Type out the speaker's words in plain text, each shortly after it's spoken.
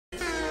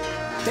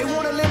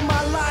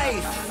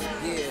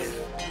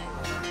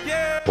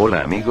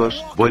Hola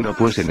amigos, bueno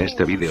pues en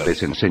este vídeo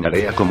les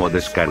enseñaré a cómo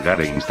descargar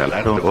e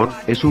instalar OoVoO.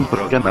 Es un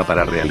programa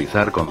para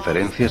realizar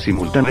conferencias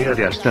simultáneas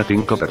de hasta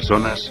 5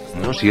 personas.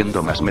 No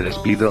siendo más me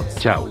despido,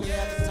 chao.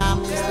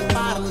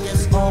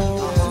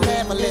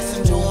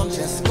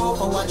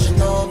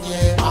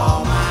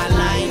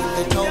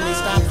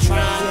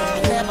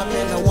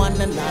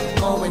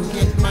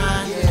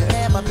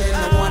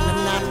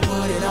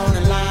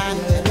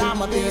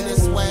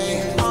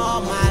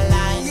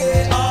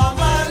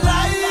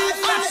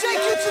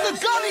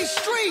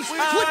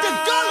 With the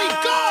gully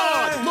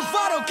guard,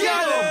 Lovato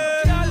get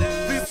him.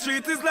 This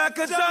street is like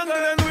a jungle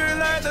and we're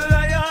like the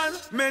lion.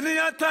 Many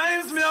a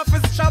times me have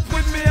to chop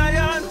with me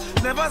iron.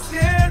 Never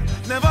scared,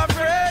 never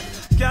afraid.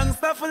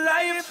 Gangsta for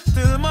life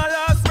till my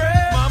last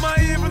breath. Mama,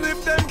 even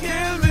if them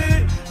kill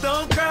me,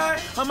 don't cry.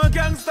 I'm a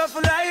gangsta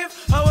for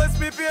life. I was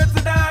prepared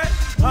to die.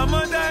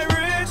 I'ma die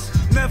rich,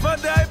 never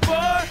die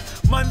poor.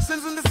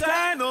 Mansions in the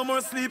sky, no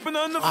more sleeping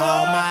on the floor.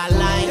 All my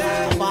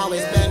life, I've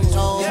always been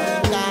told,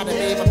 gotta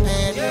be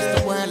prepared,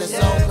 cause the world is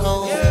so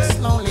cold. It's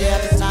lonely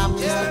at the top,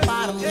 cause the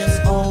bottom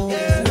gets old.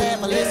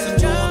 Never listen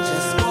to them,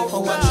 just go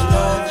for what you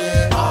know,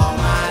 yeah. All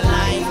my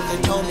life,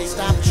 they told me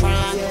stop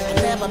trying.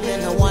 I've never been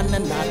the one to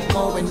not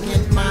go and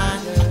get mine.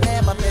 I've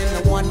never been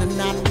the one to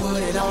not put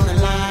it on the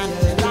line.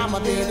 And I'ma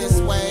be this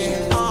way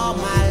all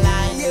my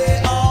life,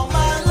 yeah, all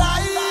my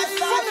life.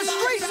 From the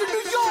streets of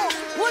New York,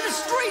 where the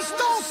streets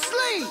don't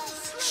sleep.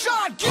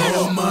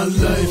 All my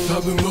life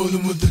I've been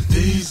rolling with the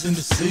B's and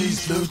the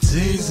C's, low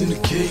T's and the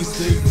K's,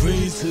 take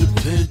greens to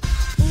the pen.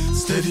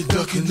 Steady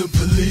ducking the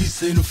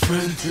police, ain't a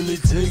friend till they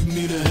take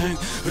me to hang,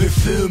 or they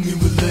fill me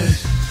with lead.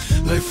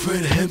 Like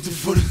Fred Hampton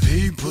for the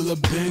people, I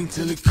bang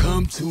till it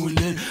come to an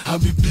end. I'll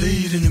be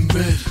bleeding in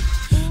red.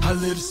 I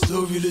live the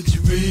story that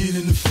you read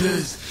in the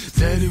feds.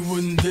 Daddy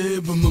wasn't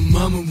there, but my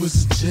mama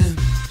was a gem.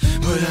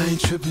 But I ain't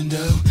tripping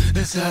though,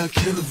 that's how I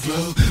kill a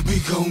bro. We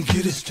gon'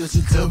 get it, stretch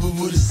a double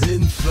with his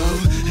info.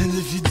 And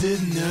if you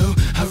didn't know,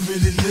 I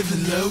really live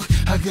it low.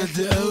 I got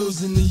the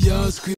O's in the yard screaming.